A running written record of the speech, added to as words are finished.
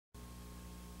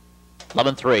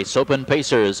11th race, Open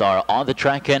Pacers are on the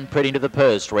track and pretty to the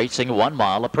post, racing 1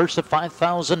 mile, a purse of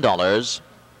 $5,000.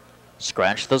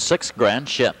 Scratch the 6th grand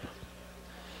ship.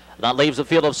 That leaves a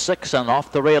field of 6, and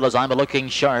off the rail as I'm looking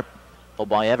sharp.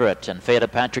 By Everett and Fada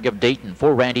Patrick of Dayton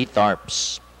for Randy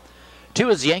Tharps. 2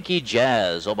 is Yankee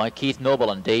Jazz, by Keith Noble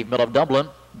and Dave Miller of Dublin.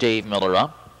 Dave Miller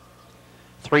up.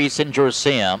 3, Sinjor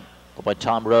Sam, by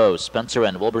Tom Rose, Spencer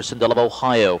and Wilburson of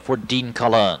Ohio for Dean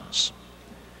Collins.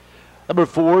 Number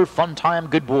 4, Fun Time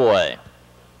Good Boy,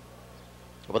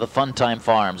 with the Fun Time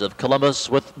Farms of Columbus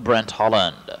with Brent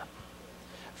Holland.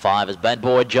 5 is Bad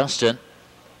Boy Justin,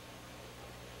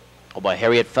 by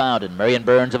Harriet Found and Marion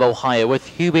Burns of Ohio with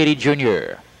Hugh Beatty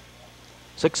Jr.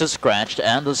 6 is Scratched,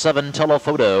 and the 7,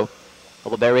 Telephoto,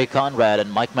 of Barry Conrad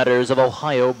and Mike Metters of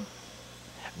Ohio.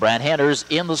 Brad Hanners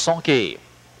in the sulky.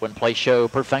 Win Play Show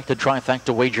perfected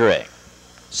trifecta wagering.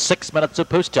 6 minutes of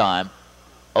post time,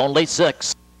 only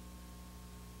 6.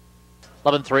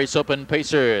 11th race, Open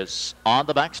Pacers on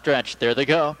the backstretch. There they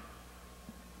go.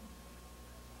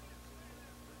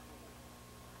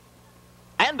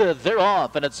 And they're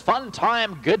off, and it's Fun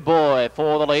Time Good Boy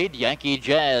for the lead. Yankee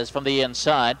Jazz from the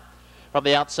inside. From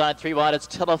the outside, 3 wide, it's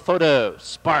Telephoto.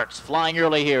 Sparks flying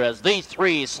early here as these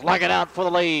 3 slug it out for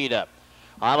the lead.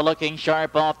 I'm looking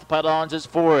sharp off the pylons is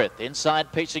 4th.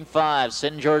 Inside pacing 5,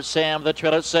 Sinjor Sam, the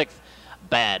trailer 6th.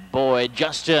 Bad Boy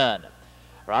Justin.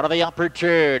 Right of the upper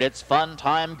turn, it's Fun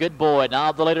Time Good Boy.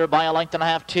 Now the leader by a length and a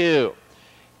half, 2.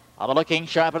 I'm looking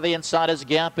sharp at the inside is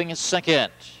gapping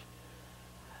 2nd.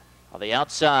 On the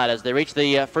outside, as they reach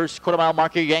the first quarter-mile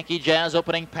marker, Yankee Jazz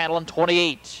opening panel in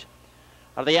 28.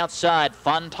 On the outside,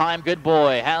 Fun Time Good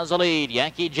Boy has a lead.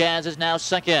 Yankee Jazz is now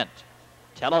 2nd.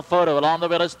 Telephoto along the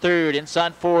rail is 3rd.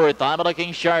 Inside 4th, I'm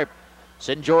looking sharp.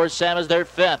 Sinjor Sam is their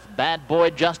 5th. Bad Boy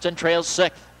Justin trails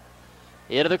 6th.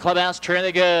 Into the clubhouse turn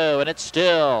they go, and it's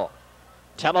still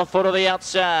Telephoto the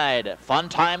outside. Fun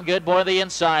Time Good Boy the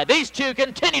inside. These 2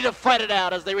 continue to fight it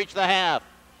out as they reach the half.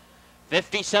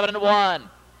 57-1.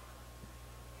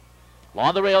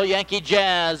 On the rail, Yankee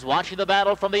Jazz watching the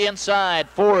battle from the inside.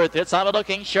 4th, it's I'm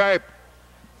looking sharp.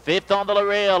 5th on the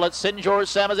rail, it's Sinjor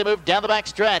Sam as they move down the back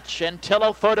stretch. And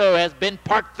Telephoto has been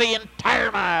parked the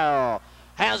entire mile.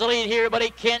 Has a lead here, but he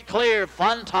can't clear.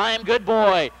 Fun Time Good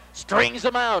Boy strings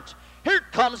him out. Here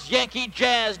comes Yankee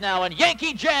Jazz now, and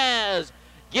Yankee Jazz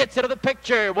gets into the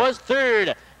picture, was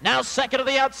 3rd. Now 2nd to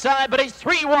the outside, but he's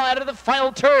 3 wide of the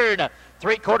final turn.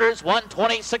 3/4,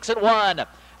 126-1.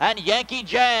 And Yankee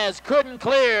Jazz couldn't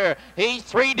clear. He's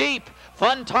 3 deep.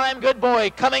 Fun Time Good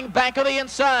Boy coming back on the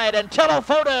inside, and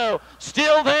Telephoto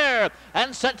still there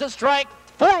and sent to strike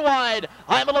 4 wide.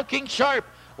 I'm looking sharp.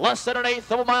 Less than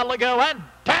 1/8 of a mile to go, and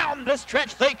down the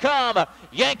stretch they come.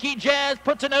 Yankee Jazz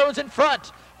puts a nose in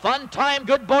front. Fun Time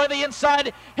Good Boy the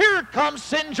inside. Here comes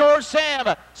Sinjor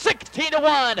Sam,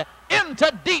 16-1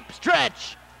 into deep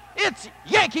stretch. It's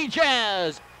Yankee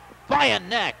Jazz by a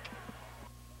neck.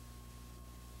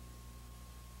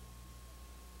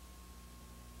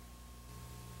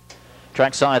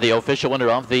 Trackside, the official winner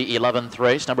of the 11th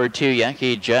race, number 2,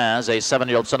 Yankee Jazz, a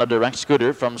 7-year-old son of Direct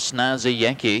Scooter from Snazzy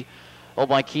Yankee, owned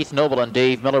by Keith Noble and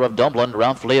Dave Miller of Dublin.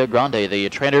 Ralph Leo Grande, the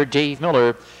trainer, Dave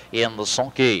Miller in the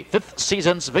sulky. 5th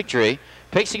season's victory,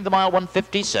 pacing the mile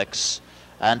 156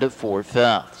 and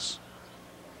 4/5.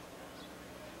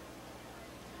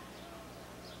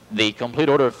 The complete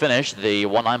order finish, the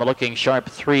one I'm looking sharp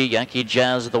 3, Yankee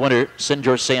Jazz, the winner,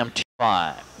 Sinjor Sam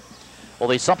 2-5. Well,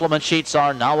 the supplement sheets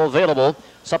are now available.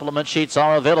 Supplement sheets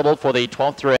are available for the 12th race.